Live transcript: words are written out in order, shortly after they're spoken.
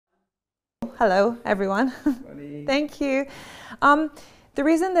Hello, everyone. Thank you. The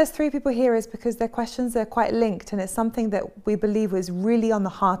reason there's 3 people here is because their questions are quite linked, and it's something that we believe is really on the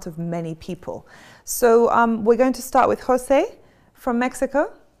heart of many people. So we're going to start with Jose from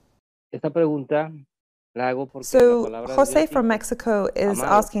Mexico. Esta pregunta la hago porque la So palabra de Jose Dios from dice, Mexico is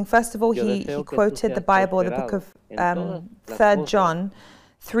Amado, asking, first of all, yo he deseo que tú quoted the seas Bible, the book prosperado of en todas las 3 cosas, John,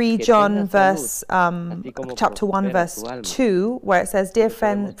 3 que John tengas verse, salud, así como chapter 1 prospera verse tu alma. 2, where it says, Dear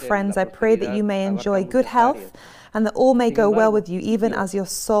Sabemos que friends, la I pray that you prosperidad may abarca enjoy good muchas health áreas. and that all may Sin go well embargo, with you, even Dios as your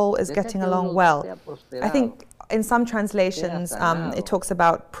soul is desea getting que along uno well. sea I prosperado, think in some translations, sea it sanado, talks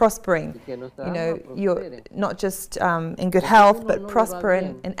about prospering. y que nuestra You alma know, you're prospere. not just in good Porque health, uno but no le va prosper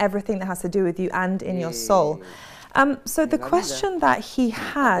bien in everything that has to do with you and in your soul. So en the la vida, question that he a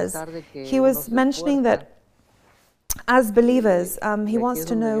has, pesar de que he uno was se mentioning esfuerza, that as believers, y he aquí wants es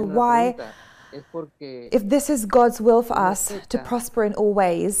to donde know viene la why, pregunta, es porque if this is God's will for uno us to peca prosper in all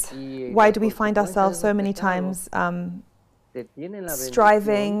ways, y why la do we find consecuencia de ourselves so esos many pecados times detienen la bendición,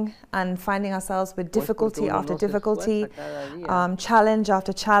 striving and finding ourselves with o es porque difficulty uno after no se difficulty, esfuerza cada día, challenge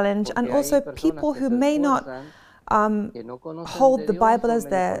after challenge, and porque hay also personas people que who se may not esfuerzan, que no conocen hold de the Dios Bible o as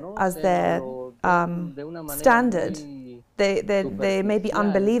medio their conocen o ven de una manera standard. muy They may be superficial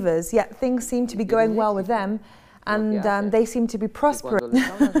unbelievers, yet things seem to y be tienen going well with éxito them, en lo que and hacen. they seem to be Y prospering. cuando les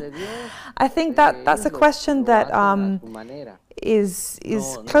hablas de Dios, I think that's ellos a question lo that hacen a su manera. is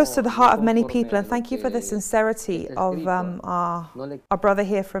No, close to the no, no heart of many conforme people, a and lo thank you for the que sincerity está of escrito. No le our brother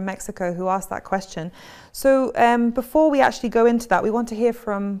here from Mexico who asked that question. So before we actually go into that, we want to hear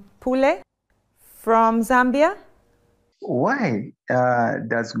from Pule from Zambia. Why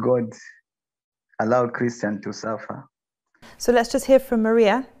does God allow Christians to suffer? So let's just hear from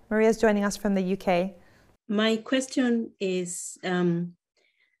Maria. Maria's joining us from the UK. My question is,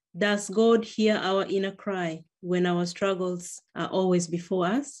 does God hear our inner cry when our struggles are always before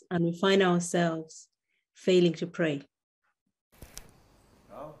us and we find ourselves failing to pray?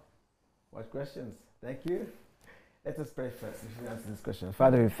 Oh, what questions? Thank you. Let us pray first if you answer this question.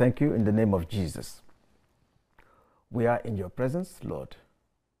 Father, we thank you in the name of Jesus. We are in your presence, Lord.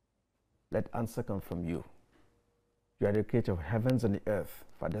 Let answer come from you. You are the creator of heavens and the earth.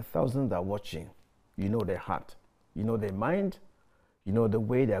 For the thousands that are watching, you know their heart, you know their mind, you know the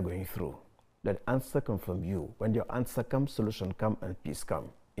way they are going through. Let answer come from you. When your answer comes, solution come, and peace come.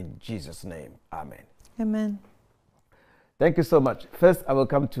 In Jesus' name, amen. Amen. Thank you so much. First, I will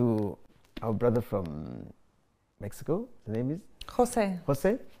come to our brother from Mexico. His name is? Jose.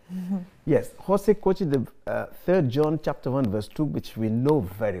 Jose? Mm-hmm. Yes, Jose quoted the 3 John chapter 1 verse 2, which we know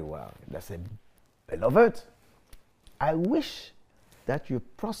very well. That said, Beloved, I wish that you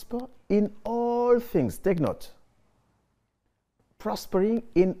prosper in all things. Take note. Prospering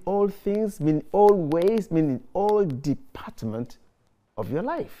in all things, mean all ways, meaning all department of your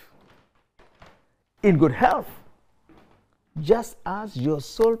life. In good health, just as your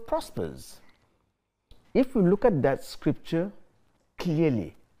soul prospers. If we look at that scripture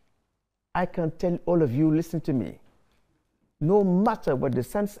clearly, I can tell all of you, listen to me, no matter what the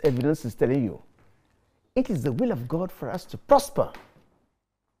science evidence is telling you, it is the will of God for us to prosper.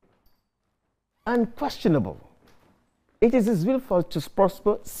 Unquestionable. It is His will for us to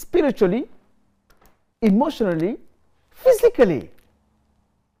prosper spiritually, emotionally, physically.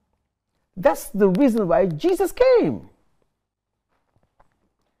 That's the reason why Jesus came.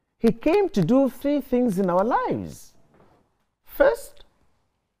 He came to do 3 things in our lives. First,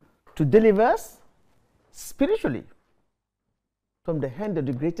 to deliver us spiritually from the hand of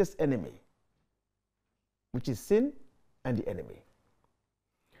the greatest enemy, which is sin and the enemy.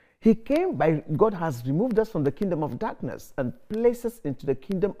 He came by, God has removed us from the kingdom of darkness and placed us into the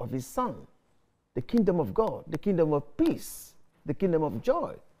kingdom of His Son, the kingdom of God, the kingdom of peace, the kingdom of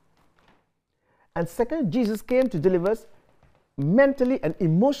joy. And second, Jesus came to deliver us mentally and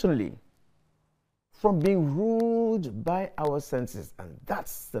emotionally from being ruled by our senses. And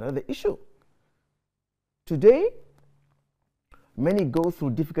that's another issue. Today, many go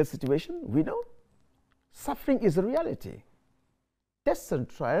through difficult situations. We know suffering is a reality. Tests and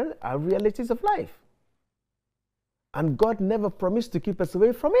trials are realities of life. And God never promised to keep us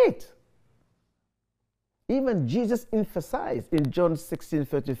away from it. Even Jesus emphasized in John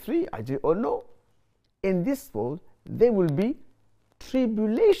 16:33, as you all know, in this world there will be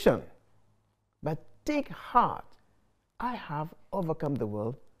tribulation. But take heart, I have overcome the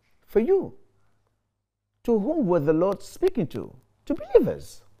world for you. To whom was the Lord speaking to? To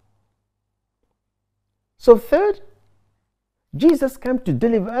believers. So third, Jesus came to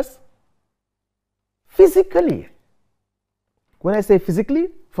deliver us physically. When I say physically,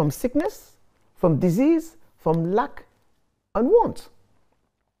 from sickness, from disease, from lack and want.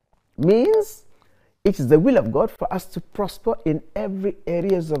 means it is the will of God for us to prosper in every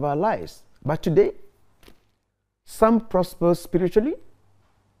areas of our lives. But today, some prosper spiritually,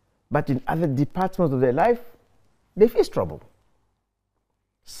 but in other departments of their life, they face trouble.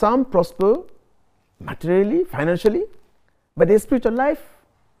 Some prosper materially, financially, but their spiritual life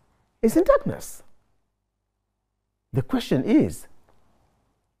is in darkness. The question is,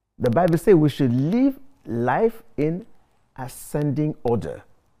 the Bible says we should live life in ascending order,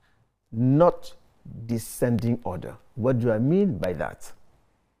 not descending order. What do I mean by that?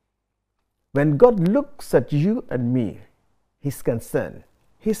 When God looks at you and me, His concern,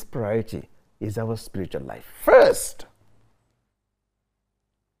 His priority is our spiritual life first.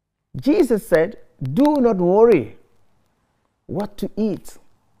 Jesus said, do not worry what to eat,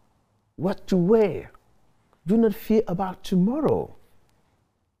 what to wear. Do not fear about tomorrow,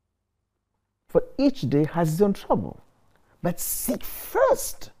 for each day has its own trouble. But seek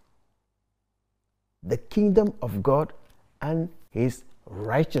first the kingdom of God and His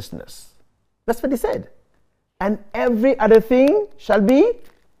righteousness. That's what He said. And every other thing shall be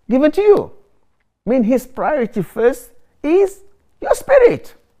given to you. I mean, His priority first is your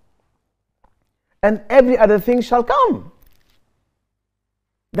spirit. And every other thing shall come.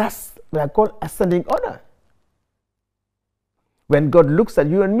 That's what I call ascending order. When God looks at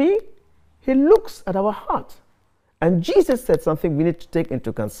you and me, He looks at our heart. And Jesus said something we need to take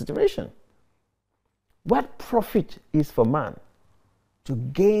into consideration. What profit is for man to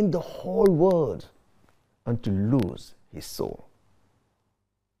gain the whole world and to lose his soul?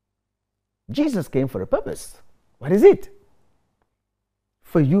 Jesus came for a purpose. What is it?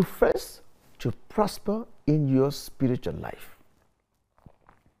 For you first to prosper in your spiritual life.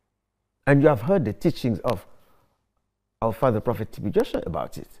 And you have heard the teachings of our father prophet T.B. Joshua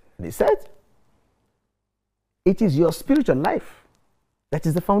about it. And he said, it is your spiritual life that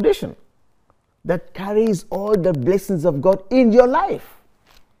is the foundation that carries all the blessings of God in your life.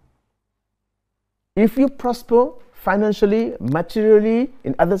 If you prosper financially, materially,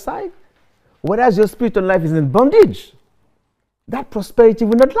 in other side, whereas your spiritual life is in bondage, that prosperity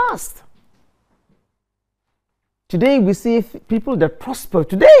will not last. Today we see people that prosper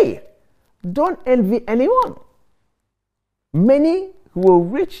today. Don't envy anyone. Many who were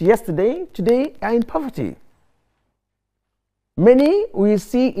rich yesterday, today are in poverty. Many we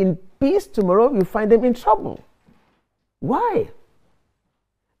see in peace, tomorrow you find them in trouble. Why?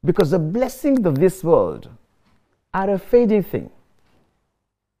 Because the blessings of this world are a fading thing.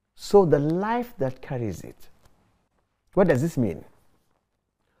 So the life that carries it. What does this mean?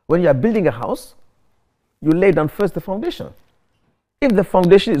 When you are building a house, you lay down first the foundation. If the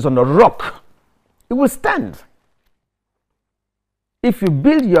foundation is on a rock, it will stand. If you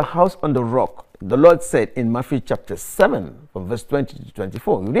build your house on the rock, the Lord said in Matthew chapter 7, from verse 20 to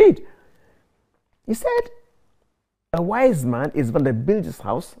 24, you read, He said, a wise man is one that builds his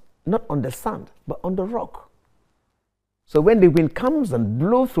house not on the sand, but on the rock. So when the wind comes and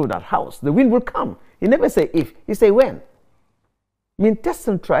blows through that house, the wind will come. He never say if, he say when. I mean, tests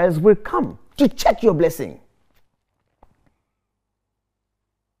and trials will come to check your blessing.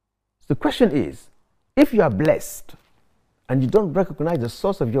 So the question is, if you are blessed and you don't recognize the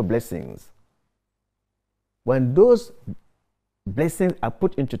source of your blessings, when those blessings are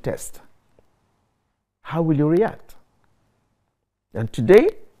put into test, how will you react? And today,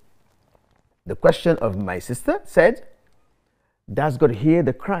 the question of my sister said, does God hear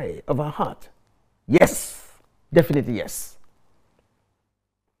the cry of our heart? Yes, definitely yes.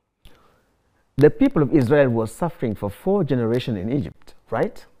 The people of Israel were suffering for 4 generations in Egypt,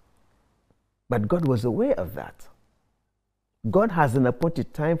 right? But God was aware of that. God has an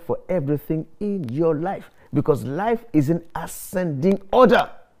appointed time for everything in your life because life is in ascending order.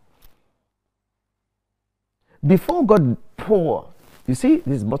 Before God pour, you see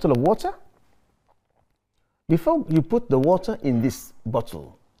this bottle of water? Before you put the water in this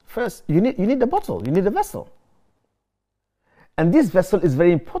bottle, first you need the bottle, you need the vessel. And this vessel is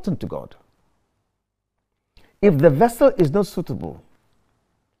very important to God. If the vessel is not suitable,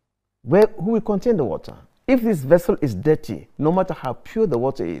 who will contain the water? If this vessel is dirty, no matter how pure the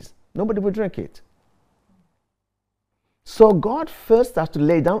water is, nobody will drink it. So God first has to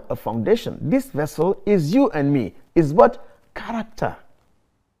lay down a foundation. This vessel is you and me. Is what? Character.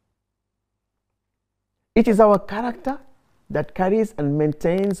 It is our character that carries and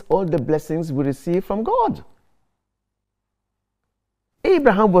maintains all the blessings we receive from God.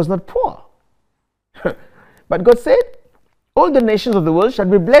 Abraham was not poor. But God said, all the nations of the world shall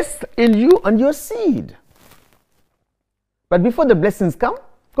be blessed in you and your seed. But before the blessings come,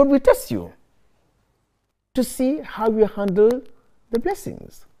 God will test you to see how you handle the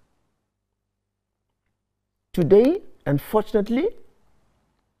blessings. Today, unfortunately,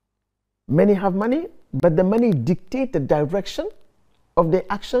 many have money, but the money dictates the direction of their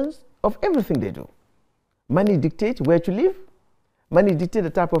actions, of everything they do. Money dictates where to live. Money dictates the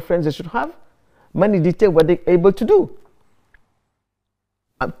type of friends they should have. Money dictates what they're able to do.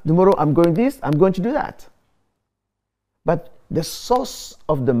 Tomorrow I'm going this, I'm going to do that. But the source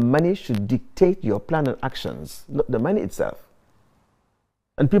of the money should dictate your plan and actions, not the money itself.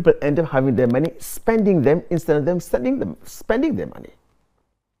 And people end up having their money, spending them instead of them spending their money.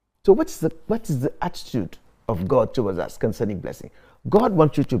 So what is the attitude of God towards us concerning blessing? God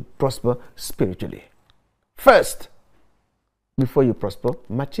wants you to prosper spiritually first before you prosper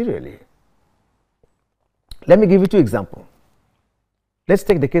materially. Let me give you 2 examples. Let's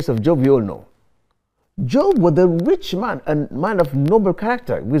take the case of Job. We all know. Job was a rich man, a man of noble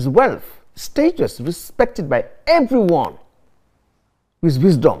character, with wealth, status, respected by everyone, with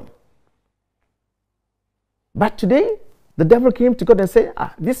wisdom. But today, the devil came to God and said,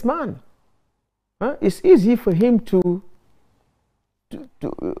 this man, it's easy for him for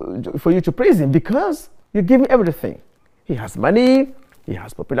you to praise him because you give him everything. He has money, he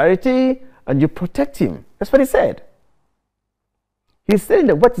has popularity, and you protect him. That's what he said. He's saying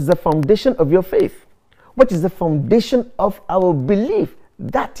that what is the foundation of your faith? What is the foundation of our belief?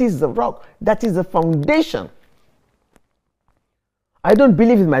 That is the rock. That is the foundation. I don't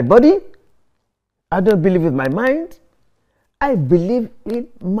believe in my body. I don't believe in my mind. I believe in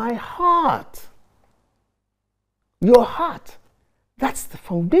my heart. Your heart. That's the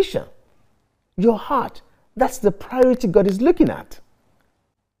foundation. Your heart. That's the priority God is looking at.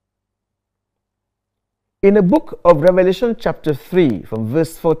 In the book of Revelation chapter 3 from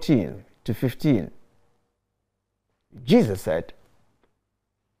verse 14 to 15, Jesus said,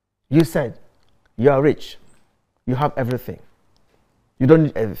 you said, you are rich. You have everything. You don't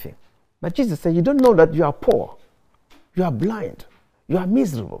need everything. But Jesus said, you don't know that you are poor. You are blind. You are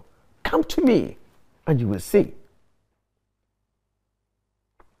miserable. Come to me and you will see.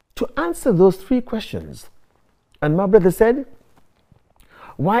 To answer those 3 questions, and my brother said,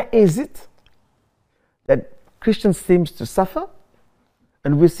 why is it that Christians seem to suffer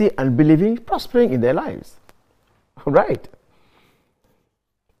and we see unbelieving prospering in their lives? All right.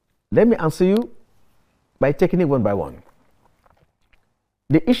 Let me answer you by taking it one by one.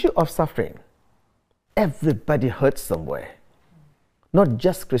 The issue of suffering, everybody hurts somewhere, not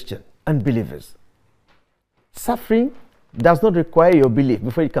just Christians, unbelievers. Suffering does not require your belief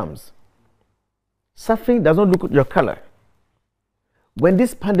before it comes. Suffering does not look at your color. When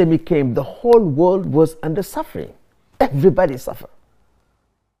this pandemic came, the whole world was under suffering. Everybody suffered.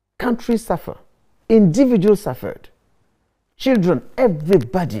 Countries suffer. Individuals suffered. Children,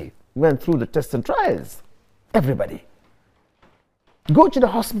 everybody went through the tests and trials. Everybody. Go to the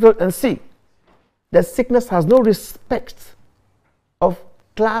hospital and see that sickness has no respect of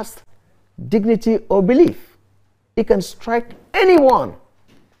class, dignity, or belief. It can strike anyone.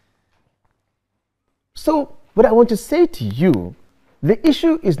 So, what I want to say to you, the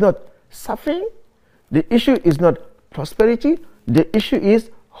issue is not suffering. The issue is not prosperity. The issue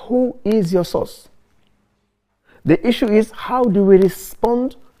is, who is your source? The issue is, how do we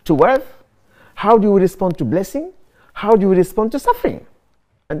respond to wealth? How do we respond to blessing? How do we respond to suffering?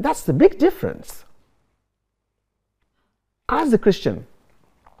 And that's the big difference. As a Christian,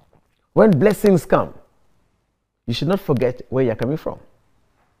 when blessings come, you should not forget where you're coming from.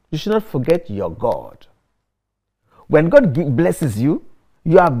 You should not forget your God. When God blesses you,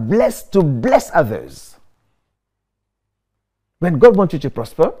 you are blessed to bless others. When God wants you to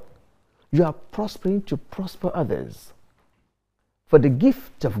prosper, you are prospering to prosper others. For the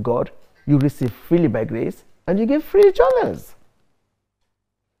gift of God, you receive freely by grace, and you give freely to others.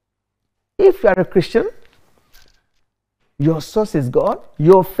 If you are a Christian, your source is God,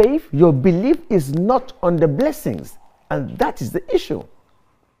 your faith, your belief is not on the blessings, and that is the issue.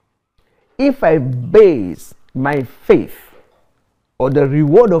 If I base my faith or the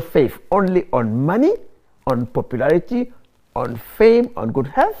reward of faith only on money, on popularity, on fame, on good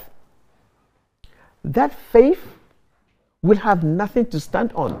health, that faith will have nothing to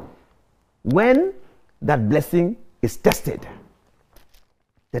stand on when that blessing is tested.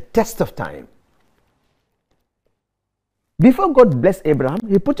 The test of time. Before God blessed Abraham,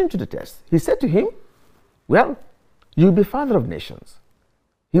 he put him to the test. He said to him, well, you'll be father of nations.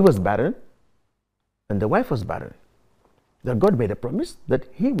 He was barren, and the wife was barren. Then God made a promise that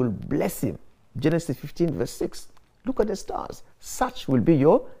he will bless him. Genesis 15 verse 6. Look at the stars. Such will be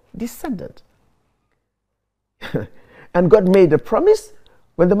your descendant. And God made a promise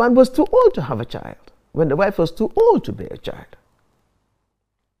when the man was too old to have a child, when the wife was too old to bear a child.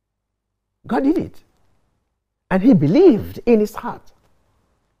 God did it. And he believed in his heart.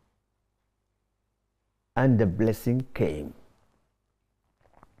 And the blessing came.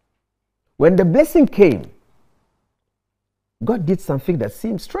 When the blessing came, God did something that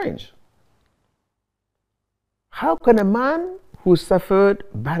seemed strange. How can a man who suffered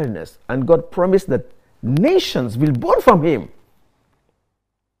barrenness and God promised that nations will be born from him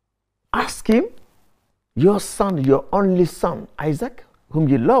ask him, your son, your only son, Isaac, whom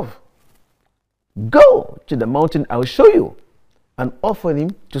you love, go to the mountain I will show you and offer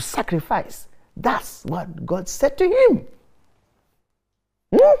him to sacrifice? That's what God said to him.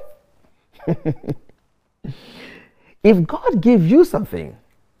 If God gave you something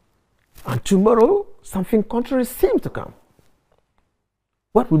and tomorrow something contrary seems to come,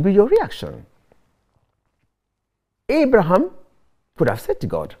 what would be your reaction? Abraham could have said to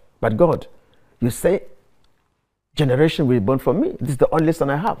God, but God, you say generation will be born from me. This is the only son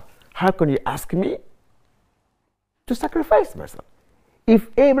I have. How can you ask me to sacrifice my son? If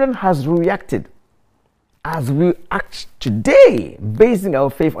Abraham has reacted as we act today, basing our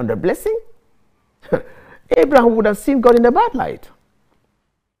faith on the blessing, Abraham would have seen God in a bad light.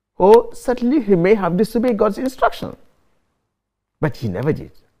 Or certainly he may have disobeyed God's instruction. But he never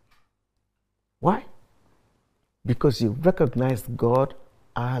did. Why? Because he recognized God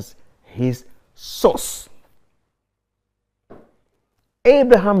as his source.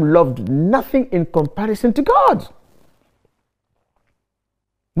 Abraham loved nothing in comparison to God.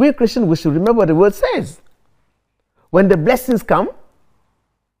 We Christians, we should remember what the word says. When the blessings come,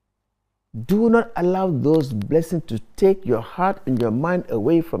 do not allow those blessings to take your heart and your mind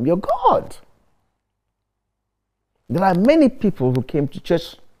away from your God. There are many people who came to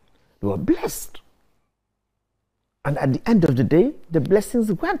church who were blessed. And at the end of the day, the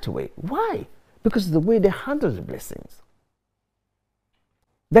blessings went away. Why? Because of the way they handle the blessings.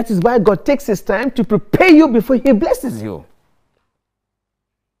 That is why God takes his time to prepare you before he blesses you.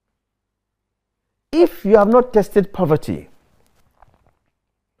 If you have not tested poverty,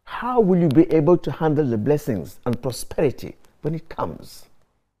 how will you be able to handle the blessings and prosperity when it comes?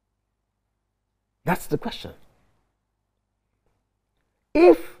 That's the question.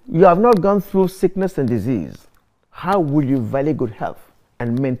 If you have not gone through sickness and disease, how will you value good health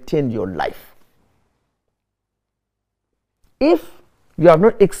and maintain your life? If you have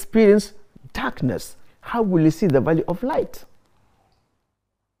not experienced darkness, how will you see the value of light?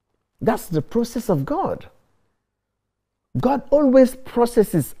 That's the process of God. God always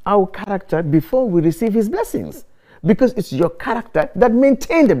processes our character before we receive his blessings, because it's your character that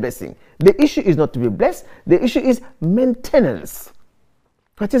maintains the blessing. The issue is not to be blessed, the issue is maintenance.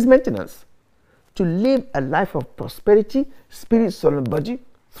 What is maintenance? To live a life of prosperity, spirit, soul, and body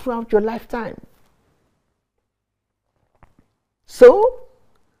throughout your lifetime. So,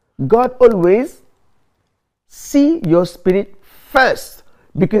 God always sees your spirit first,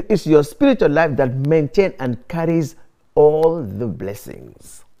 because it's your spiritual life that maintains and carries all the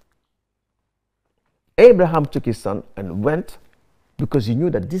blessings. Abraham took his son and went because he knew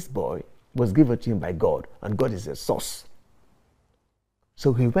that this boy was given to him by God, and God is a source.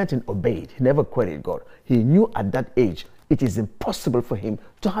 So he went and obeyed. He never queried God. He knew at that age it is impossible for him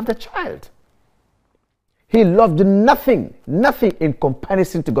to have the child. He loved nothing in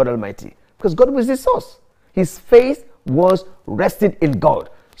comparison to God Almighty, because God was his source. His faith was rested in God.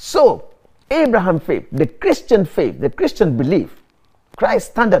 So, Abraham's faith, the Christian belief,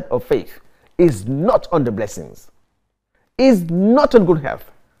 Christ's standard of faith, is not on the blessings, is not on good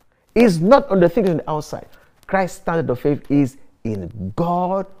health, is not on the things on the outside. Christ's standard of faith is in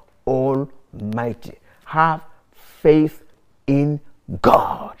God Almighty. Have faith in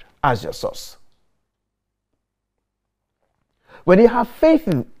God as your source. When you have faith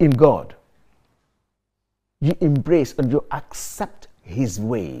in God, you embrace and you accept his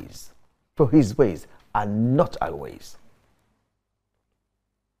ways, for his ways are not our ways.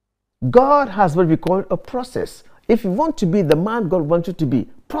 God has what we call a process. If you want to be the man God wants you to be,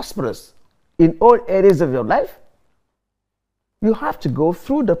 prosperous in all areas of your life, you have to go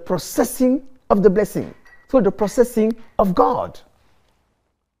through the processing of the blessing, through the processing of God.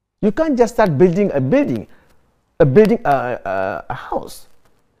 You can't just start building a house.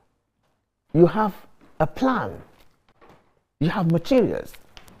 You have a plan. You have materials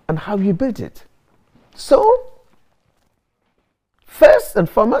and how you build it. So, first and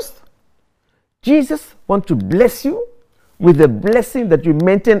foremost, Jesus wants to bless you with the blessing that you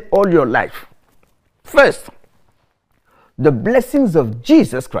maintain all your life. First, the blessings of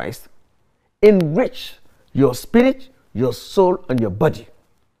Jesus Christ enrich your spirit, your soul, and your body.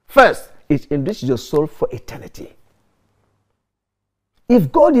 First, it enriches your soul for eternity. If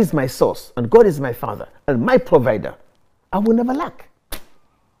God is my source and God is my Father and my provider, I will never lack.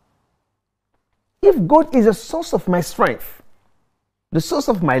 If God is the source of my strength, the source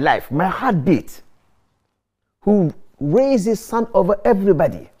of my life, my heartbeat, who raised his son over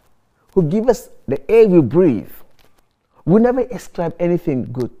everybody, who gives us the air we breathe, we never ascribe anything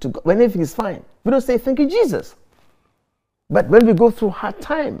good to God. When everything is fine, we don't say thank you, Jesus. But when we go through hard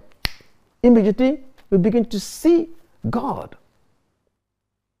time, immediately we begin to see God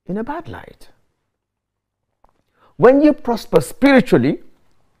in a bad light. When you prosper spiritually,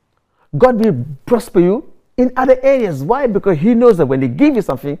 God will prosper you in other areas. Why? Because he knows that when he gives you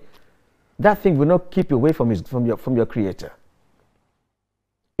something, that thing will not keep you away from your Creator.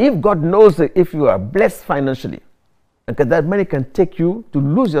 If God knows that if you are blessed financially, and that money can take you to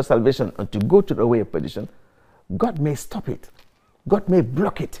lose your salvation and to go to the way of perdition, God may stop it. God may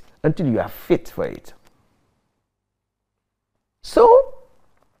block it until you are fit for it. So,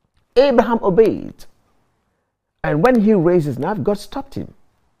 Abraham obeyed. And when he raised his knife, God stopped him.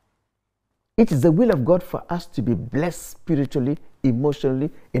 It is the will of God for us to be blessed spiritually, emotionally,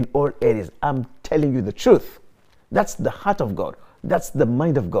 in all areas. I'm telling you the truth. That's the heart of God. That's the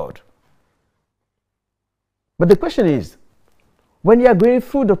mind of God. But the question is, when you are going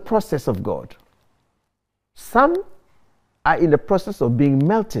through the process of God, some are in the process of being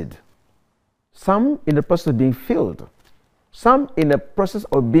melted, some in the process of being filled, some in the process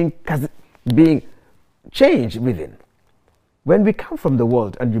of being changed within. When we come from the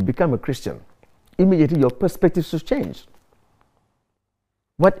world and you become a Christian, immediately your perspective should change.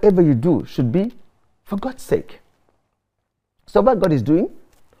 Whatever you do should be for God's sake. So what God is doing,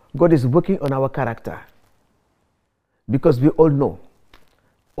 God is working on our character. Because we all know,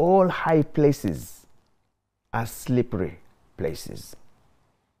 all high places are slippery places.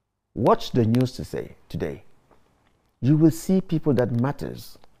 Watch the news today. You will see people that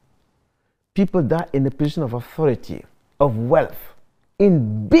matters. People that are in a position of authority, of wealth,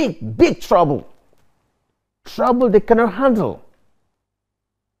 in big, big trouble. Trouble they cannot handle.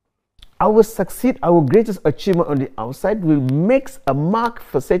 Our greatest achievement on the outside will make a mark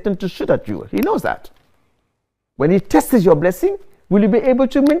for Satan to shoot at you. He knows that. When he tests your blessing, will you be able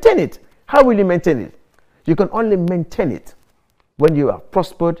to maintain it? How will you maintain it? You can only maintain it when you are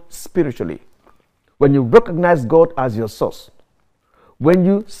prospered spiritually. When you recognize God as your source. When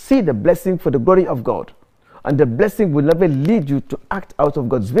you see the blessing for the glory of God. And the blessing will never lead you to act out of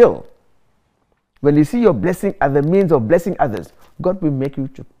God's will. When you see your blessing as the means of blessing others, God will make you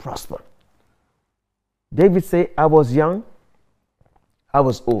to prosper. David said, I was young, I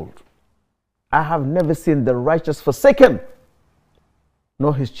was old. I have never seen the righteous forsaken,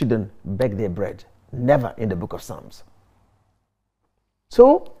 nor his children beg their bread. Never in the book of Psalms.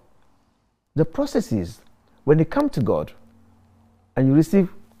 So, the process is, when you come to God, and you receive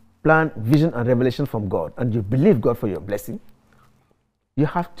plan, vision, and revelation from God, and you believe God for your blessing, you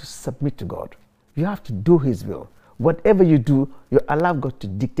have to submit to God. You have to do his will. Whatever you do, you allow God to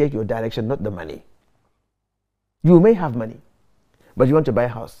dictate your direction, not the money. You may have money, but you want to buy a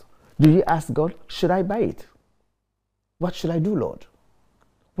house. Do you ask God, should I buy it? What should I do, Lord?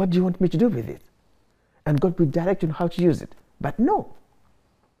 What do you want me to do with it? And God will direct you on how to use it. But no.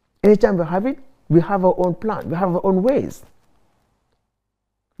 Anytime we have it, we have our own plan. We have our own ways.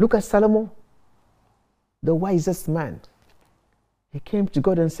 Look at Solomon, the wisest man. He came to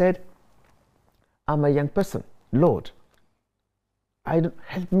God and said, I'm a young person. Lord,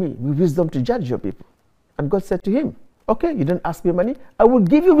 help me with wisdom to judge your people. And God said to him, okay, you didn't ask me money, I will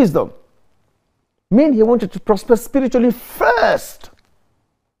give you wisdom. Meaning he wanted to prosper spiritually first.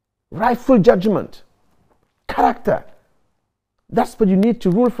 Rightful judgment, character. That's what you need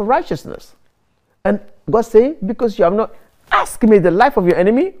to rule for righteousness. And God saying, because you have not asked me the life of your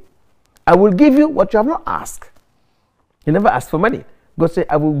enemy, I will give you what you have not asked. He never asked for money. God said,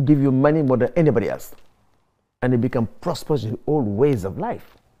 I will give you money more than anybody else. And he became prosperous in all ways of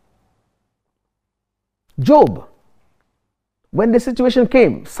life. Job, when the situation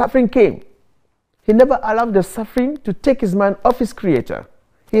came, suffering came, he never allowed the suffering to take his mind off his Creator.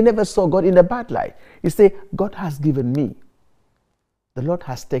 He never saw God in a bad light. He said, God has given me. The Lord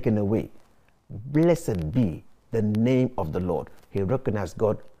has taken away. Blessed be the name of the Lord. He recognized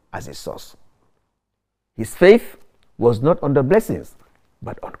God as his source. His faith was not on the blessings,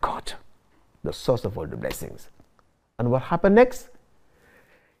 but on God, the source of all the blessings. And what happened next?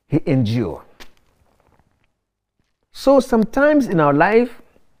 He endured. So sometimes in our life,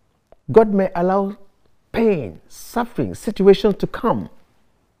 God may allow pain, suffering, situations to come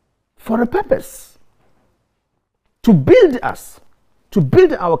for a purpose. To build us, to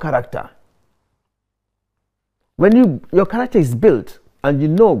build our character. When your character is built, and you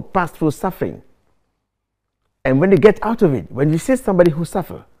know pass through suffering. And when you get out of it, when you see somebody who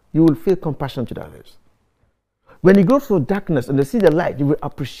suffers, you will feel compassion to others. When you go through darkness and you see the light, you will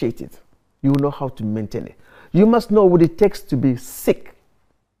appreciate it. You will know how to maintain it. You must know what it takes to be sick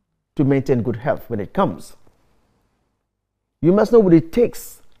to maintain good health when it comes. You must know what it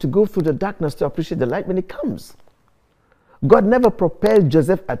takes to go through the darkness to appreciate the light when it comes. God never propelled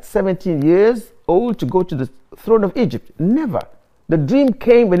Joseph at 17 years old to go to the throne of Egypt. Never. The dream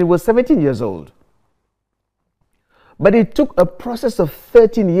came when he was 17 years old. But it took a process of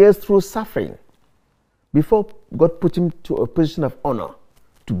 13 years through suffering before God put him to a position of honor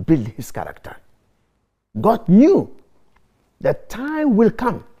to build his character. God knew that time will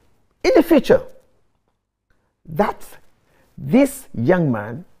come in the future that this young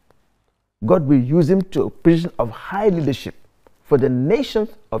man, God will use him to a position of high leadership for the nation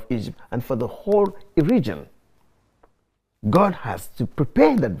of Egypt and for the whole region. God has to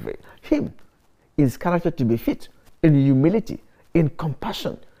prepare that way, him, his character to be fit, in humility, in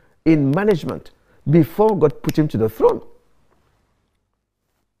compassion, in management, before God put him to the throne.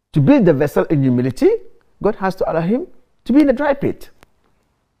 To build the vessel in humility, God has to allow him to be in a dry pit.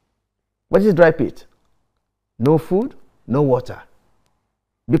 What is dry pit? No food, no water.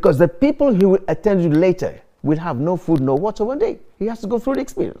 Because the people he will attend to later will have no food, no water one day. He has to go through the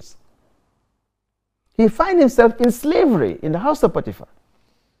experience. He finds himself in slavery in the house of Potiphar.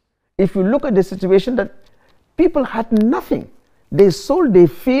 If you look at the situation that people had nothing, they sold their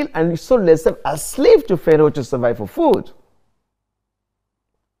field and sold themselves as slaves to Pharaoh to survive for food.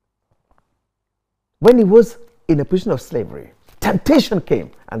 When he was in a position of slavery, temptation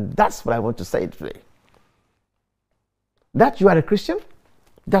came, and that's what I want to say today. That you are a Christian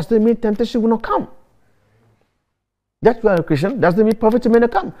doesn't mean temptation will not come. That you are a Christian doesn't mean poverty may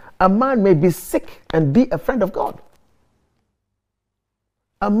not come. A man may be sick and be a friend of God.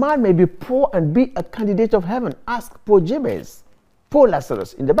 A man may be poor and be a candidate of heaven. Ask poor Jabez, poor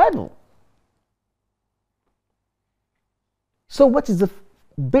Lazarus in the Bible. So what is the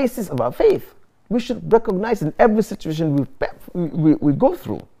basis of our faith? We should recognize in every situation we go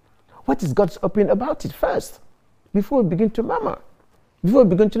through, what is God's opinion about it first, before we begin to murmur, before we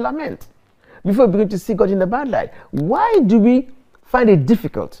begin to lament, before we begin to see God in a bad light. Why do we find it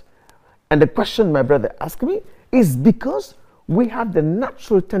difficult? And the question my brother asked me is because we have the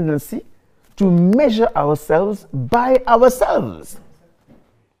natural tendency to measure ourselves by ourselves.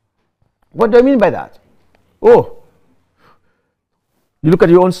 What do I mean by that? Oh, you look at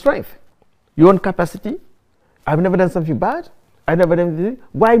your own strength, your own capacity. I've never done something bad. I never done anything.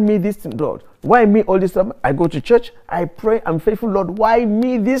 Why me this, Lord? Why me all this trouble? I go to church, I pray, I'm faithful, Lord. Why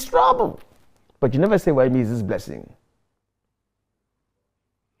me this trouble? But you never say, why me this blessing?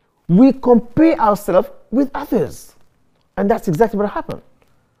 We compare ourselves with others. And that's exactly what happened.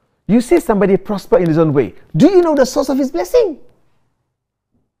 You see somebody prosper in his own way. Do you know the source of his blessing?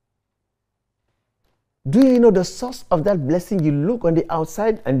 Do you know the source of that blessing? You look on the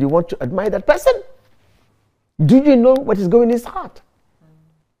outside and you want to admire that person. Do you know what is going in his heart?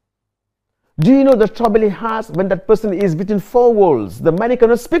 Do you know the trouble he has when that person is between four walls? The money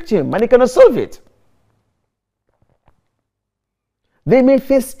cannot speak to him. Money cannot solve it. They may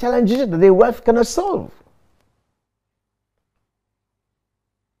face challenges that their wealth cannot solve.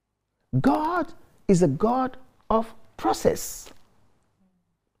 God is a God of process.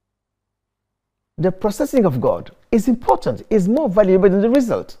 The processing of God is important, is more valuable than the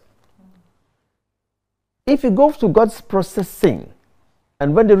result. If you go to God's processing,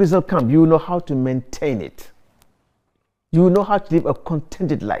 and when the result comes, you know how to maintain it. You know how to live a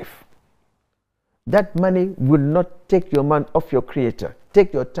contented life. That money will not take your mind off your Creator,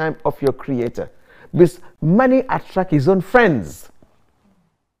 take your time off your Creator. Because money attracts his own friends.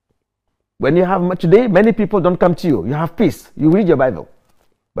 When you have much today, many people don't come to you. You have peace. You read your Bible.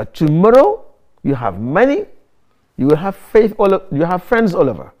 But tomorrow, you have money. You will have faith you have friends all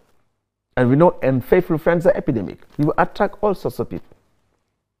over. And we know unfaithful friends are epidemic. You will attract all sorts of people.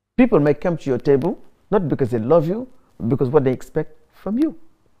 People may come to your table, not because they love you, but because what they expect from you.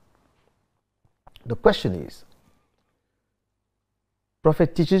 The question is,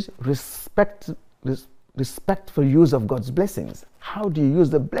 Prophet teaches respectful use of God's blessings. How do you use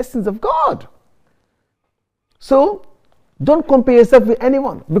the blessings of God? So, don't compare yourself with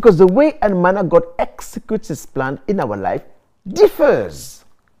anyone, because the way and manner God executes his plan in our life differs.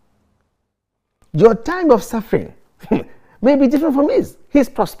 Your time of suffering may be different from his. He's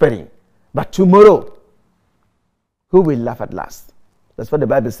prospering. But tomorrow, who will laugh at last? That's what the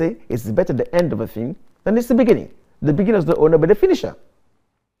Bible says. It's better the end of a thing than it's the beginning. The beginner is the owner, but the finisher.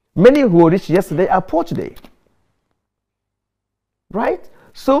 Many who were rich yesterday are poor today. Right?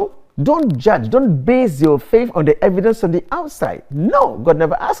 So don't judge. Don't base your faith on the evidence on the outside. No, God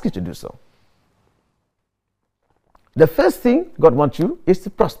never asked you to do so. The first thing God wants you is to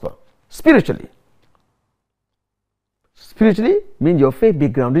prosper spiritually. Spiritually means your faith be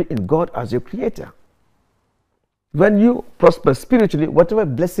grounded in God as your creator. When you prosper spiritually, whatever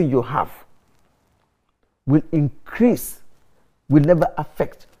blessing you have will increase, will never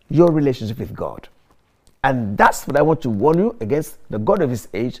affect your relationship with God. And that's what I want to warn you against, the God of his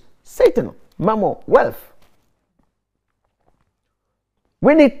age, Satan, mammon, wealth.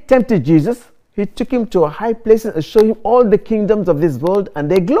 When he tempted Jesus, he took him to a high place and showed him all the kingdoms of this world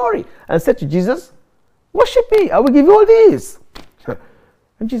and their glory, and said to Jesus, worship me, I will give you all these.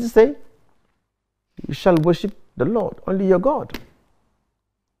 And Jesus said, you shall worship the Lord, only your God.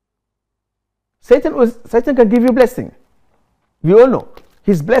 Satan can give you blessing. We all know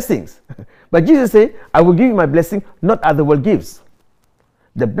his blessings. But Jesus said, I will give you my blessing, not as the world gives.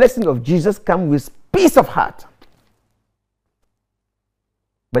 The blessing of Jesus comes with peace of heart.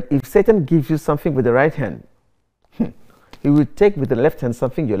 But if Satan gives you something with the right hand, he will take with the left hand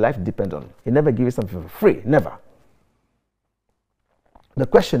something your life depends on. He never gives you something for free, never. The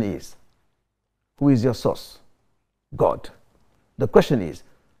question is, who is your source? God. The question is,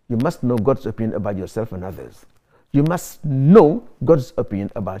 you must know God's opinion about yourself and others. You must know God's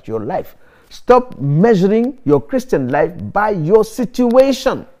opinion about your life. Stop measuring your Christian life by your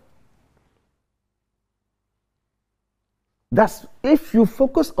situation. That's if you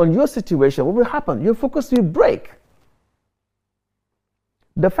focus on your situation, what will happen? Your focus will break.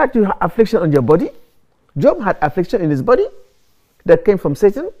 The fact you have affliction on your body, Job had affliction in his body that came from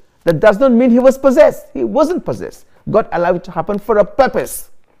Satan. That does not mean he was possessed. He wasn't possessed. God allowed it to happen for a purpose.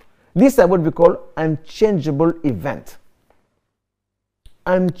 These are what we call unchangeable event.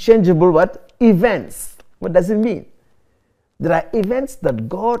 Unchangeable what? Events. What does it mean? There are events that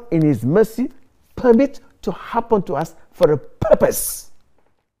God in his mercy permit to happen to us for a purpose.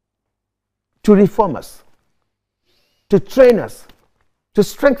 To reform us. To train us. To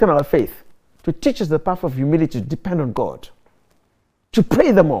strengthen our faith. To teach us the path of humility, to depend on God. To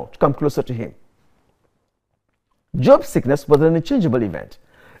pray the more, to come closer to him. Job's sickness was an unchangeable event.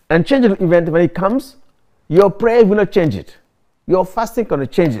 Unchangeable event, when it comes, your prayer will not change it. Your fasting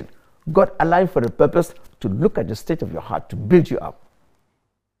cannot change it. God allowed for a purpose to look at the state of your heart, to build you up.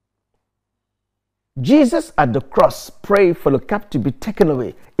 Jesus at the cross prayed for the cup to be taken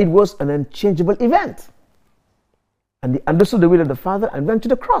away. It was an unchangeable event. And he understood the will of the Father and went to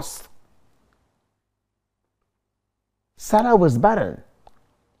the cross. Sarah was barren.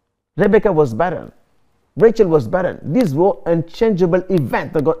 Rebecca was barren. Rachel was barren. These were unchangeable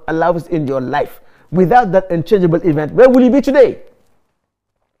events that God allows in your life. Without that unchangeable event, where will you be today?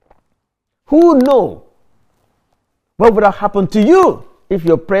 Who knows what would have happened to you if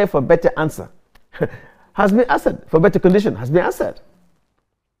your prayer for better answer has been answered, for better condition has been answered?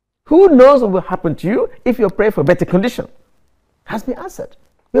 Who knows what will happen to you if your prayer for better condition has been answered?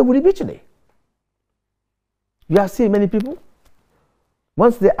 Where would you be today? You have seen many people,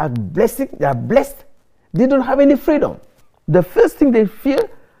 once they are blessed, they don't have any freedom. The first thing they fear,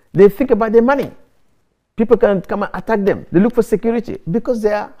 they think about their money. People can come and attack them. They look for security because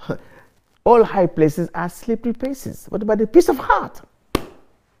they are, all high places are slippery places. What about the peace of heart?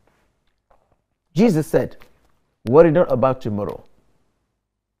 Jesus said, worry not about tomorrow.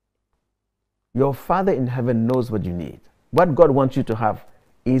 Your Father in heaven knows what you need. What God wants you to have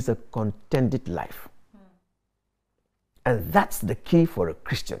is a contented life. And that's the key for a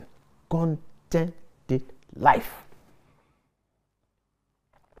Christian. Contented life.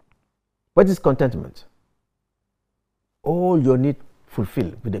 What is contentment? All your need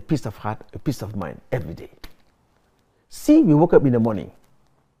fulfilled with a peace of heart, a peace of mind every day. See, we woke up in the morning.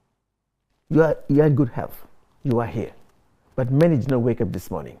 You are in good health. You are here. But many did not wake up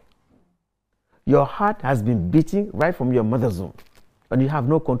this morning. Your heart has been beating right from your mother's womb. And you have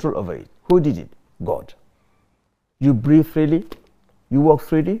no control over it. Who did it? God. You breathe freely. You walk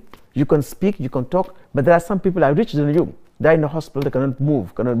freely. You can speak. You can talk. But there are some people are richer than you. They're in the hospital. They cannot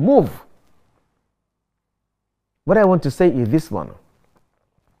move. Cannot move. What I want to say is this one.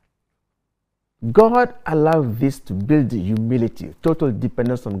 God allowed this to build humility, total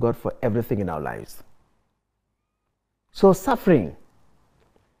dependence on God for everything in our lives. So suffering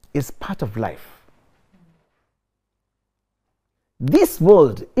is part of life. This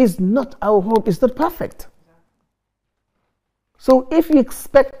world is not our home. It's not perfect. So if you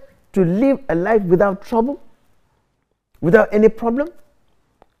expect to live a life without trouble, without any problem,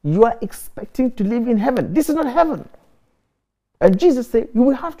 you are expecting to live in heaven. This is not heaven. And Jesus said, you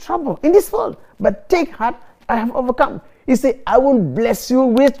will have trouble in this world, but take heart, I have overcome. He said, I will bless you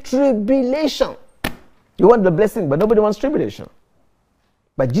with tribulation. You want the blessing, but nobody wants tribulation.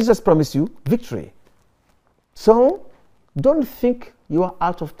 But Jesus promised you victory. So don't think you are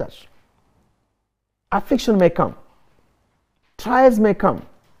out of touch. Affliction may come. Trials may come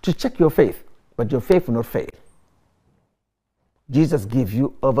to check your faith, but your faith will not fail. Jesus gives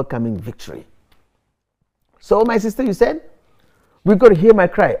you overcoming victory. So, my sister, you said, we've got to hear my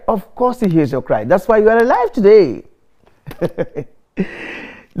cry. Of course he hears your cry. That's why you are alive today.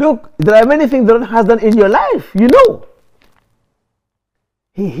 Look, there are many things the Lord has done in your life. You know.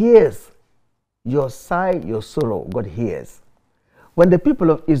 He hears your sigh, your sorrow. God hears. When the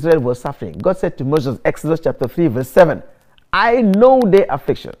people of Israel were suffering, God said to Moses, Exodus chapter 3, verse 7, I know their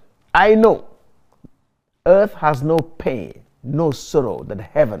affliction. I know. Earth has no pain, no sorrow that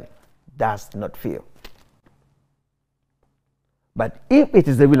heaven does not feel. But if it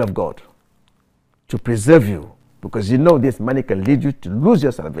is the will of God to preserve you, because you know this money can lead you to lose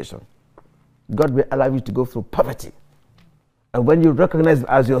your salvation, God will allow you to go through poverty. And when you recognize it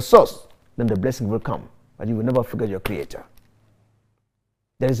as your source, then the blessing will come and you will never forget your Creator.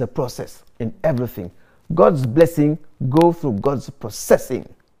 There is a process in everything. God's blessing goes through God's processing.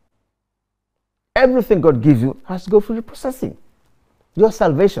 Everything God gives you has to go through the processing. Your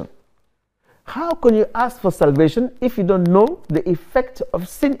salvation. How can you ask for salvation if you don't know the effect of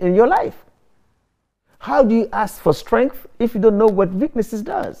sin in your life? How do you ask for strength if you don't know what weaknesses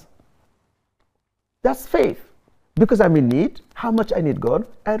does? That's faith. Because I'm in need, how much I need God,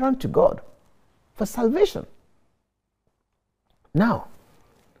 I run to God for salvation. Now,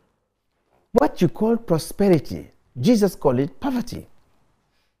 what you call prosperity, Jesus called it poverty.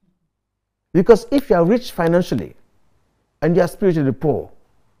 Because if you are rich financially and you are spiritually poor,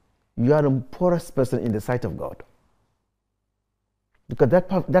 you are the poorest person in the sight of God. Because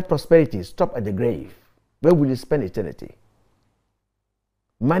that prosperity stops at the grave. Where will you spend eternity?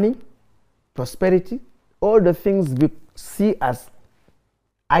 Money, prosperity, all the things we see as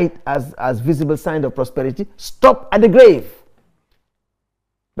visible signs of prosperity stop at the grave.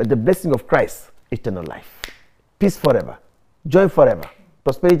 But the blessing of Christ, eternal life, peace forever, joy forever,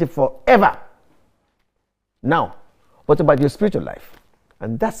 prosperity forever. Now, what about your spiritual life?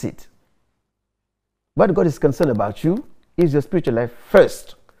 And that's it. What God is concerned about you is your spiritual life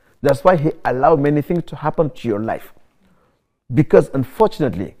first. That's why He allowed many things to happen to your life. Because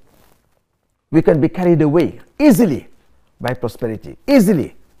unfortunately, we can be carried away easily by prosperity.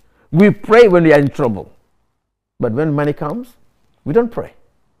 Easily. We pray when we are in trouble. But when money comes, we don't pray.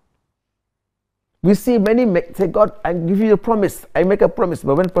 We see many say, God, I give you a promise. I make a promise.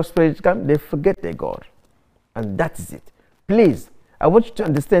 But when prosperity comes, they forget their God. And that is it. Please, I want you to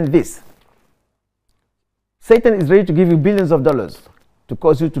understand this. Satan is ready to give you billions of dollars to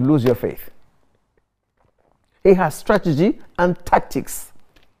cause you to lose your faith. He has strategy and tactics.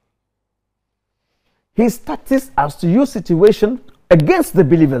 His tactics are to use situation against the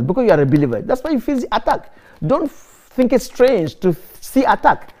believers because you are a believer. That's why you feel the attack. Don't think it's strange to see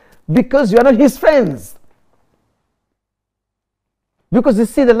attack because you are not his friends. Because he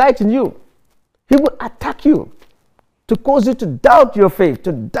sees the light in you. He will attack you to cause you to doubt your faith,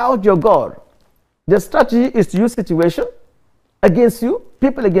 to doubt your God. The strategy is to use situation against you,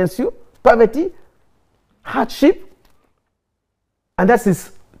 people against you, poverty, hardship. And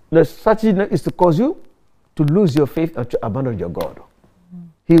that's the strategy is to cause you to lose your faith and to abandon your God.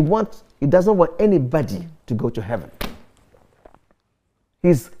 He doesn't want anybody to go to heaven.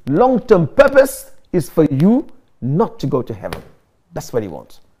 His long-term purpose is for you not to go to heaven. That's what he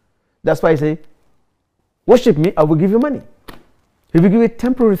wants. That's why I say, worship me, I will give you money. He will give you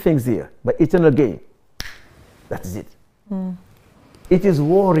temporary things here, but eternal gain. That is it. It is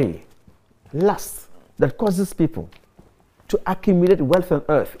worry, lust, that causes people to accumulate wealth on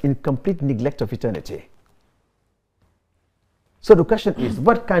earth in complete neglect of eternity. So the question is,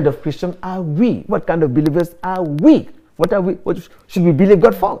 what kind of Christian are we? What kind of believers are we? What are we? What should we believe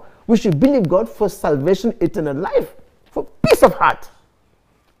God for? We should believe God for salvation, eternal life, for peace of heart.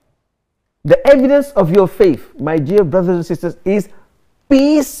 The evidence of your faith, my dear brothers and sisters, is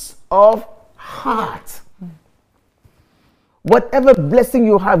peace of heart. Whatever blessing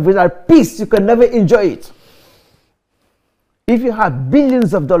you have without peace, you can never enjoy it. If you have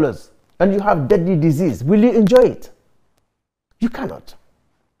billions of dollars and you have deadly disease, will you enjoy it? You cannot.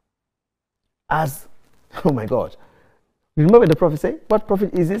 Oh my God. Remember the prophet say, what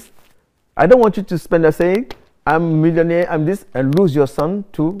prophet is this? I don't want you to spend a saying, I'm a millionaire, I'm this, and lose your son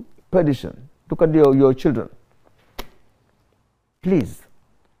to perdition. Look at your children. Please,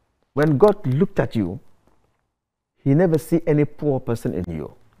 when God looked at you, He never see any poor person in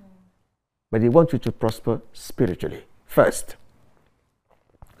you. But He wants you to prosper spiritually first.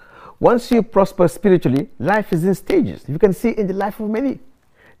 Once you prosper spiritually, life is in stages. You can see in the life of many.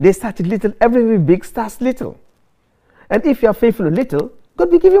 They started little, everything big starts little. And if you are faithful in little,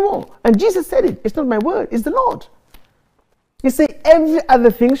 God will give you more. And Jesus said it. It's not my word, it's the Lord. He said, every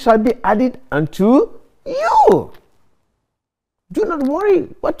other thing shall be added unto you. Do not worry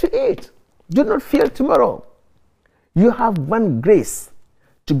what to eat. Do not fear tomorrow. You have one grace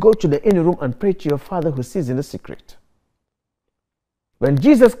to go to the inner room and pray to your Father who sees in the secret. When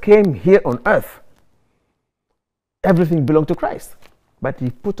Jesus came here on earth, everything belonged to Christ, but he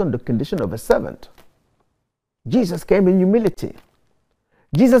put on the condition of a servant. Jesus came in humility.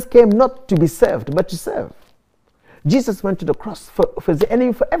 Jesus came not to be served, but to serve. Jesus went to the cross for the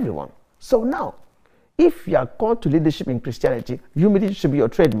enemy, for everyone. So now, if you are called to leadership in Christianity, humility should be your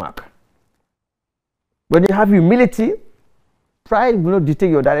trademark. When you have humility, pride will not dictate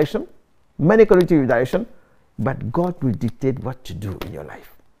your direction, money can dictate your direction, but God will dictate what to do in your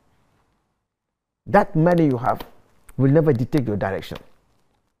life. That money you have will never dictate your direction.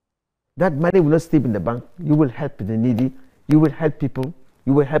 That money will not sleep in the bank. You will help the needy. You will help people.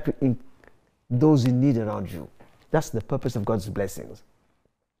 You will help those in need around you. That's the purpose of God's blessings.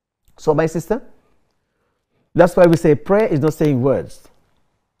 So, my sister, that's why we say prayer is not saying words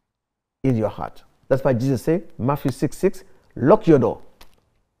in your heart. That's why Jesus said, Matthew 6:6, lock your door.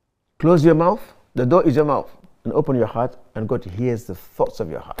 Close your mouth. The door is your mouth. And open your heart, and God hears the thoughts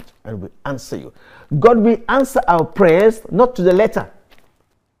of your heart and will answer you. God will answer our prayers, not to the letter,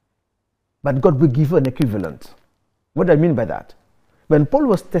 but God will give you an equivalent. What do I mean by that? When Paul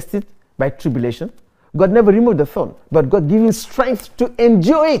was tested by tribulation, God never removed the thorn, but God gave him strength to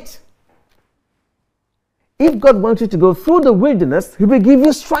endure it. If God wants you to go through the wilderness, he will give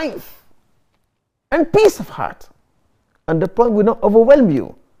you strength and peace of heart, and the problem will not overwhelm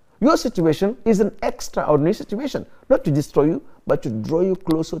you. Your situation is an extraordinary situation, not to destroy you, but to draw you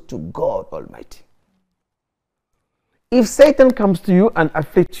closer to God Almighty. If Satan comes to you and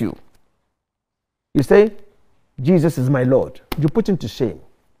afflicts you, you say, Jesus is my Lord. You put him to shame.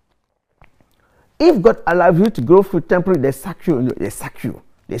 If God allows you to go through temporary, they sack you.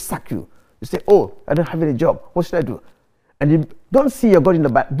 You say, oh, I don't have any job. What should I do? And you don't see your God in the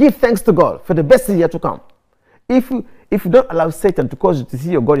bad. Give thanks to God for the best is yet to come. If you don't allow Satan to cause you to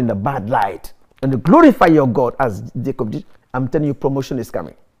see your God in the bad light and to glorify your God as Jacob did, I'm telling you, promotion is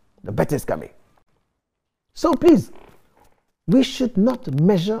coming. The better is coming. So please, we should not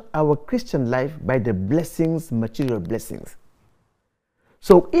measure our Christian life by the blessings, material blessings.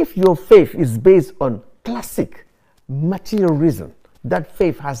 So if your faith is based on classic material reason, that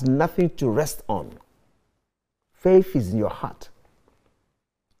faith has nothing to rest on. Faith is in your heart.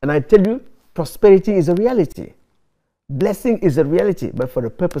 And I tell you, prosperity is a reality. Blessing is a reality, but for the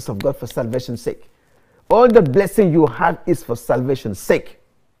purpose of God, for salvation's sake. All the blessing you have is for salvation's sake.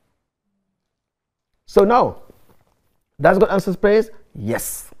 So now, does God answer prayers?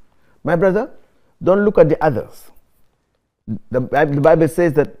 Yes. My brother, don't look at the others. The Bible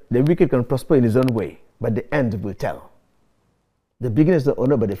says that the wicked can prosper in his own way, but the end will tell. The beginner is the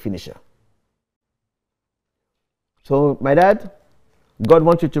owner, but the finisher. So, my dad, God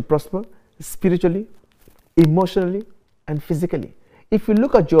wants you to prosper spiritually, emotionally, and physically. If you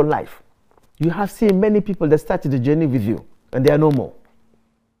look at your life, you have seen many people that started the journey with you, and they are no more.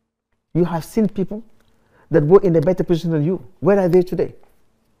 You have seen people that were in a better position than you. Where are they today?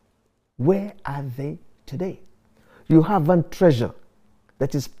 Where are they today? You have one treasure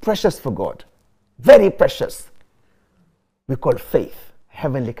that is precious for God, very precious. We call faith,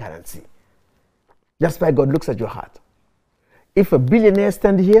 heavenly currency. That's why God looks at your heart. If a billionaire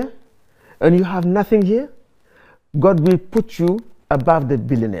stands here and you have nothing here, God will put you above the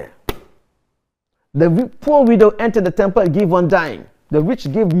billionaire. The poor widow entered the temple and gave 1 dime. The rich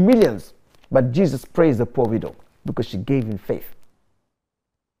gave millions. But Jesus praised the poor widow because she gave in faith.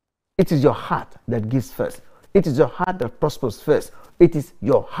 It is your heart that gives first. It is your heart that prospers first. It is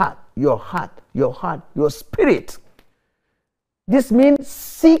your heart, your spirit. This means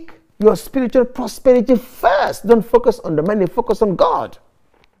seek your spiritual prosperity first. Don't focus on the money, focus on God.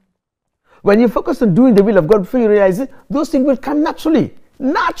 When you focus on doing the will of God before you realize it, those things will come naturally.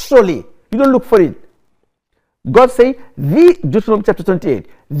 Naturally. You don't look for it. God say, Deuteronomy chapter 28,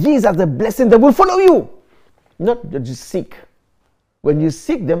 these are the blessings that will follow you. Not that you seek. When you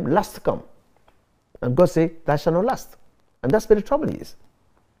seek them, lust come. And God say, that shall not last. And that's where the trouble is.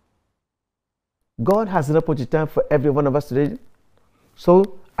 God has an appointed time for every one of us today.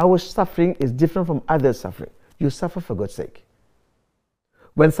 So our suffering is different from others' suffering. You suffer for God's sake.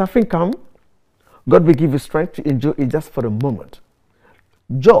 When suffering comes, God will give you strength to endure it just for a moment.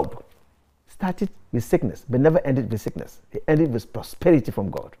 Job started with sickness, but never ended with sickness. It ended with prosperity from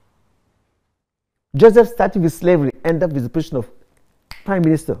God. Joseph started with slavery, ended up with the position of Prime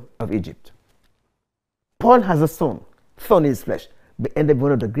Minister of Egypt. Paul has a thorn in his flesh, but ended up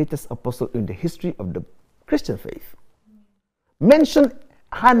one of the greatest apostles in the history of the Christian faith. Mention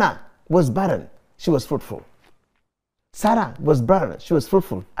Hannah was barren, she was fruitful. Sarah was barren, she was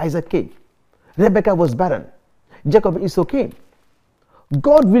fruitful. Isaac came. Rebecca was barren. Jacob and Esau came.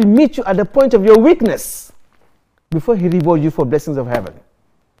 God will meet you at the point of your weakness before he rewards you for blessings of heaven.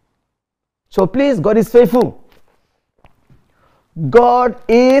 So please, God is faithful. God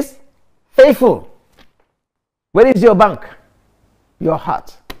is faithful. Where is your bank? Your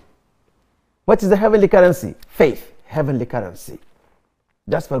heart. What is the heavenly currency? Faith. Heavenly currency.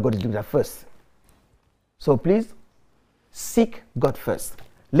 That's what God is looking at first. So please, seek God first.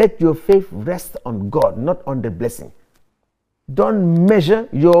 Let your faith rest on God, not on the blessing. Don't measure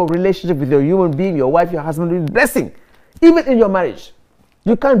your relationship with your human being, your wife, your husband, with blessing. Even in your marriage.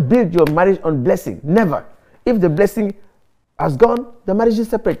 You can't build your marriage on blessing. Never. If the blessing has gone, the marriage is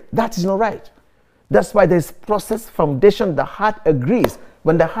separate. That is not right. That's why there's process, foundation, the heart agrees.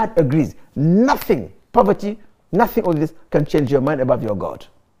 When the heart agrees, nothing, poverty, nothing of this can change your mind above your God.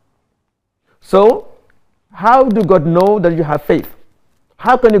 So, how do God know that you have faith?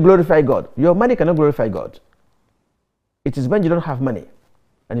 How can you glorify God? Your money cannot glorify God. It is when you don't have money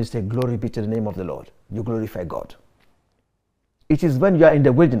and you say, glory be to the name of the Lord. You glorify God. It is when you are in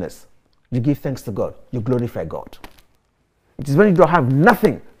the wilderness, you give thanks to God. You glorify God. It is when you don't have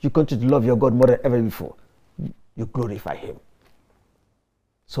nothing, you continue to love your God more than ever before. You glorify Him.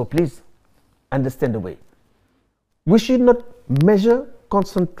 So please, understand the way. We should not measure,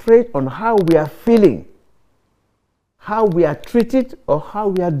 concentrate on how we are feeling, how we are treated, or how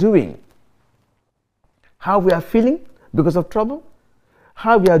we are doing. How we are feeling because of trouble,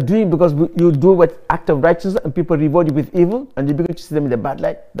 how we are doing because you do what act of righteousness and people reward you with evil and you begin to see them in the bad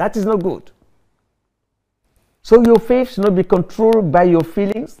light. That is not good. So your faith should not be controlled by your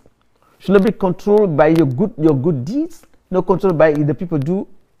feelings, should not be controlled by your good deeds, not controlled by the people do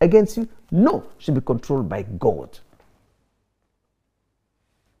against you. No, it should be controlled by God.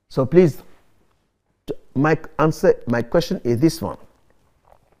 So please, my question is this one.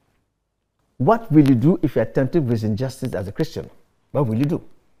 What will you do if you are tempted with injustice as a Christian? What will you do?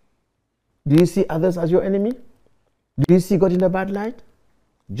 Do you see others as your enemy? Do you see God in a bad light?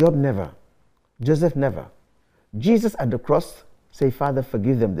 Job never. Joseph never. Jesus at the cross said, Father,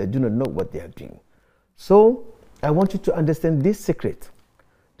 forgive them. They do not know what they are doing. So I want you to understand this secret,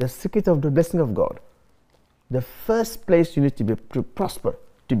 the secret of the blessing of God. The first place you need to prosper,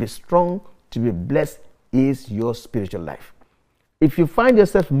 to be strong, to be blessed is your spiritual life. If you find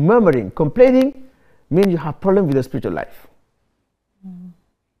yourself murmuring, complaining, means you have problem with your spiritual life.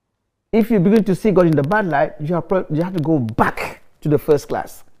 If you begin to see God in the bad light, you have to go back to the first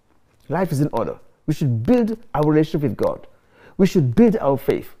class. Life is in order. We should build our relationship with God. We should build our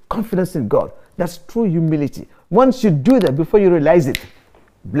faith, confidence in God. That's true humility. Once you do that, before you realize it,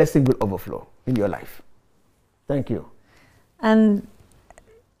 blessing will overflow in your life. Thank you. And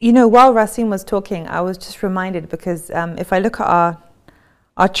you know, while Racine was talking, I was just reminded because if I look at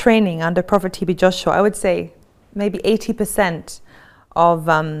our training under Prophet TB Joshua, I would say maybe 80% of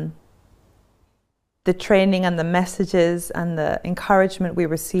the training and the messages and the encouragement we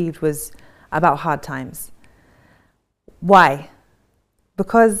received was about hard times. Why?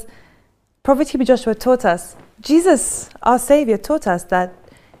 Because Prophet TB Joshua taught us, Jesus, our Savior, taught us that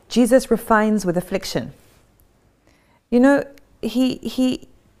Jesus refines with affliction. You know, He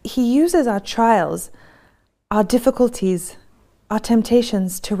uses our trials, our difficulties, our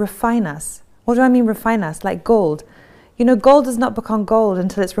temptations to refine us. What do I mean refine us? Like gold. You know, gold does not become gold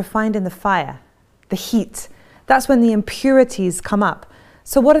until it's refined in the fire, the heat. That's when the impurities come up.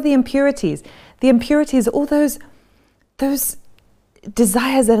 So what are the impurities? The impurities are all those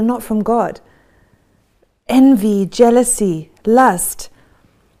desires that are not from God. Envy, jealousy, lust,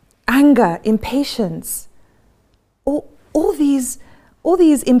 anger, impatience. All these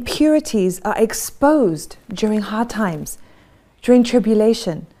impurities are exposed during hard times, during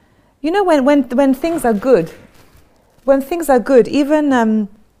tribulation. You know, when things are good, even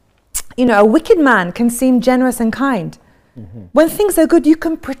you know, a wicked man can seem generous and kind. Mm-hmm. When things are good, you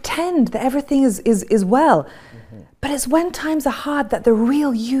can pretend that everything is well. Mm-hmm. But it's when times are hard that the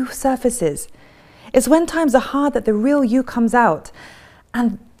real you surfaces. It's when times are hard that the real you comes out.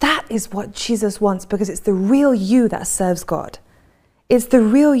 And that is what Jesus wants, because it's the real you that serves God. It's the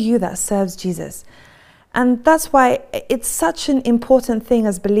real you that serves Jesus. And that's why it's such an important thing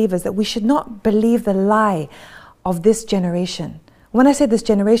as believers that we should not believe the lie of this generation. When I say this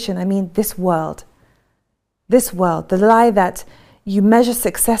generation, I mean this world. This world, the lie that you measure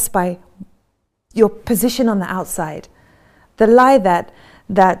success by your position on the outside. The lie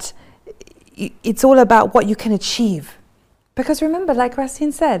that it's all about what you can achieve. Because remember, like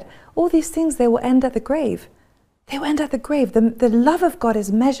Racine said, all these things, they will end at the grave. They will end at the grave. The love of God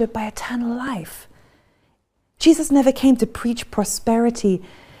is measured by eternal life. Jesus never came to preach prosperity,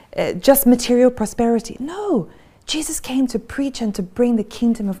 just material prosperity. No, Jesus came to preach and to bring the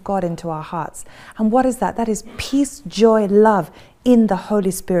kingdom of God into our hearts. And what is that? That is peace, joy, love in the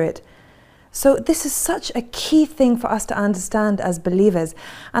Holy Spirit. So this is such a key thing for us to understand as believers.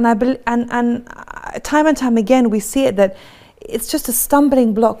 And time and time again, we see it that it's just a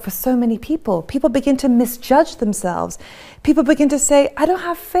stumbling block for so many people. People begin to misjudge themselves. People begin to say, I don't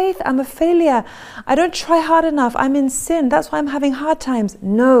have faith, I'm a failure. I don't try hard enough, I'm in sin, that's why I'm having hard times.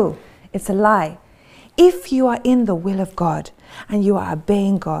 No, it's a lie. If you are in the will of God and you are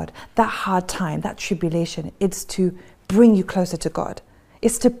obeying God, that hard time, that tribulation, it's to bring you closer to God.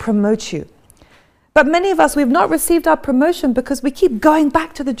 It's to promote you. But many of us, we've not received our promotion because we keep going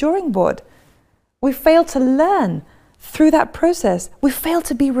back to the drawing board. We fail to learn through that process. We fail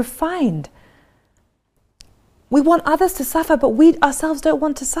to be refined. We want others to suffer, but we ourselves don't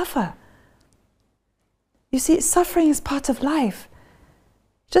want to suffer. You see, suffering is part of life.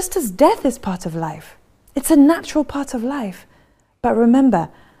 Just as death is part of life. It's a natural part of life. But remember,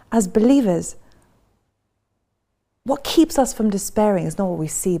 as believers, what keeps us from despairing is not what we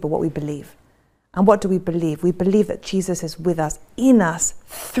see, but what we believe. And what do we believe? We believe that Jesus is with us, in us,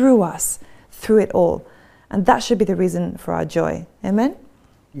 through it all. And that should be the reason for our joy. Amen?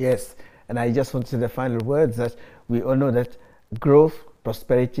 Yes. And I just want to say the final words that we all know that growth,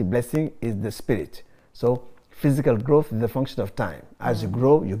 prosperity, blessing is the spirit. So physical growth is the function of time. As you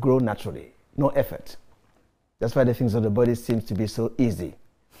grow naturally. No effort. That's why the things of the body seems to be so easy.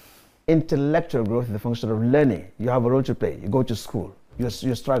 Intellectual growth is the function of learning. You have a role to play. You go to school. You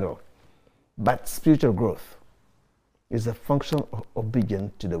struggle. But spiritual growth is a function of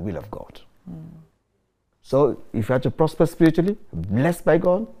obedience to the will of God. So if you have to prosper spiritually, blessed by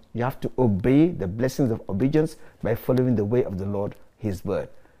God, you have to obey the blessings of obedience by following the way of the Lord, His word.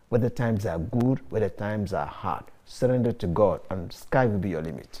 Whether times are good, whether times are hard, surrender to God and sky will be your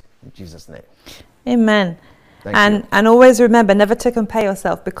limit. In Jesus' name. Amen. Thank you. And always remember never to compare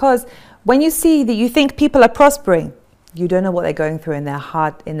yourself, because when you see that you think people are prospering, you don't know what they're going through in their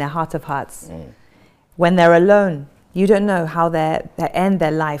heart of hearts. When they're alone, you don't know how they end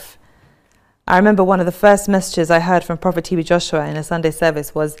their life. I remember one of the first messages I heard from Prophet T.B. Joshua in a Sunday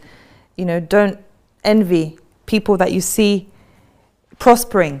service was, don't envy people that you see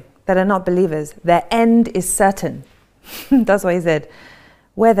prospering that are not believers. Their end is certain. That's what he said.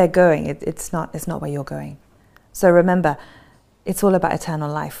 Where they're going, it's not where you're going. So remember, it's all about eternal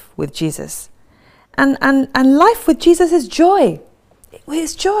life with Jesus. And life with Jesus is joy.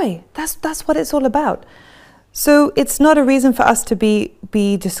 It's joy. That's what it's all about. So it's not a reason for us to be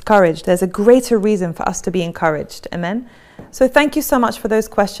discouraged. There's a greater reason for us to be encouraged. Amen. So thank you so much for those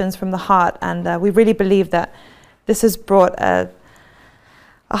questions from the heart. And we really believe that this has brought a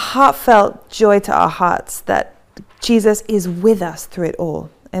heartfelt joy to our hearts, that Jesus is with us through it all.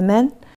 Amen.